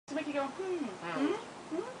go,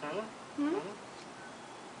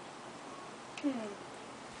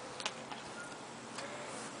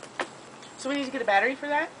 So we need to get a battery for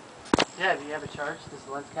that? Yeah, do you have a charge? Is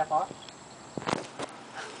the lens cap off?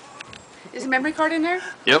 Is the memory card in there?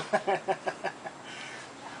 Yep.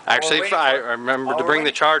 Actually, I remember to bring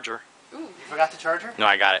the charger. Ooh. You forgot the charger? No,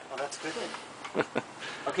 I got it. Oh, that's good.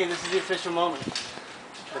 Okay, this is the official moment.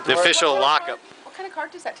 The official lockup. What kind of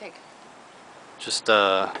card does that take? Just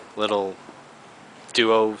a little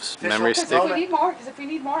duo's memory Because stick. if we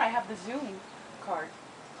need more, I have the Zoom card.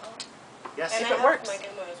 Yes, and if it works. My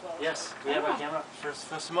camera as well. Yes, we have our camera.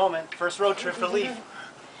 First moment, first road trip for Leaf.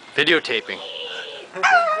 Videotaping.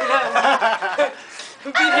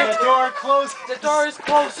 The door closes. The door is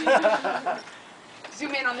closing.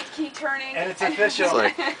 Zoom in on the key turning. And it's official.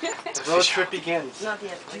 It's like, the road trip begins. Not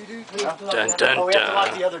yet. dun, dun, Oh, we have to lock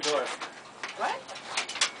dun. the other door. What?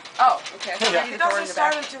 Oh, okay. So Yeah. we need It the door in doesn't the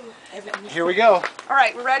back. start until... Here we go. All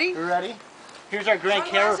right, we're ready? You ready? Here's our grand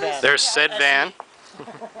caravan. There's said van.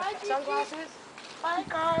 Bye, Sunglasses. Bye,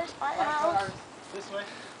 cars. Bye, house. This way.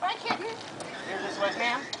 Bye, kitten. Here, this way.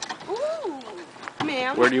 Ma'am. Ooh.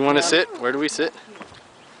 Ma'am. Where do you want to sit? Where do we sit?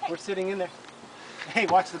 We're sitting in there. Hey,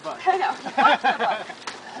 watch the bus. I know. Watch the bus.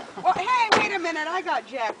 Well, hey, wait a minute. I got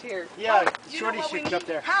jacked here. Yeah, You Shorty know what we should need? up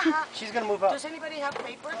there. Ha-ha. She's gonna move up. Does anybody have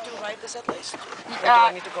paper to write the set list? Or do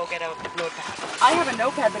I need to go get a notepad? I have a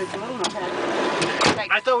notepad, but it's a little notepad.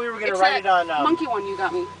 I thought we were gonna It's write that it on. monkey one you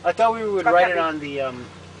got me. I thought we would Truck write it heavy. on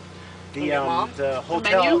the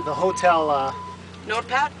menu? hotel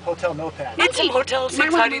notepad. In some hotels, You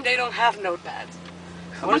might wanna honey, move- they don't have notepads.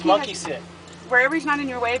 Where does Monkey sit? Wherever he's not in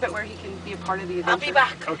your way, but where he can be a part of the adventure. I'll be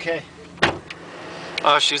back. Okay.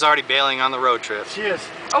 Oh, she's already bailing on the road trip. She is.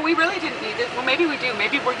 Oh, we really didn't need it. Well, maybe we do.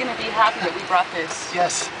 Maybe we're gonna be happy that we brought this.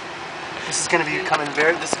 Yes. This is gonna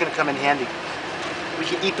come in handy. We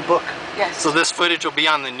can eat the book. Yes. So this footage will be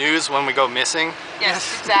on the news when we go missing.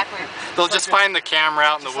 Yes, exactly. They'll just find the camera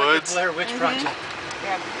out in the Just like woods. Blair Witch Project.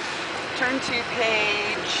 Yeah. Turn to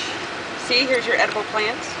page. See, here's your edible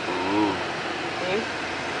plants. Ooh. See?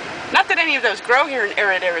 Not that any of those grow here in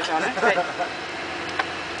arid Arizona, but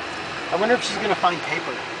I wonder if she's gonna find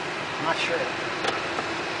paper. I'm not sure.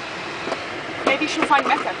 maybe she'll find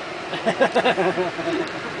mecca.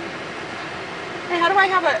 Hey, how do I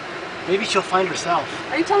have a? Maybe she'll find herself.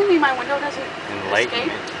 Are you telling me my window doesn't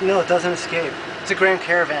Enlightenment. escape? No, it doesn't escape. It's a Grand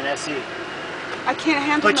Caravan SE. I can't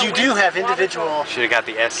handle. But no you do wind. have individual Should have got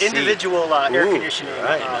the SC. air conditioning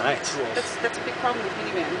right, nice. tools. That's a big problem with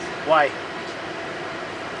minivans. Why?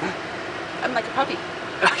 I'm like a puppy.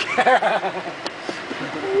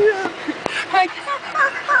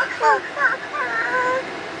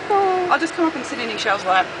 I'll just come up and sit in Michelle's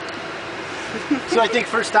lap. So I think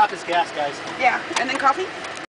first stop is gas, guys. Yeah, and then coffee?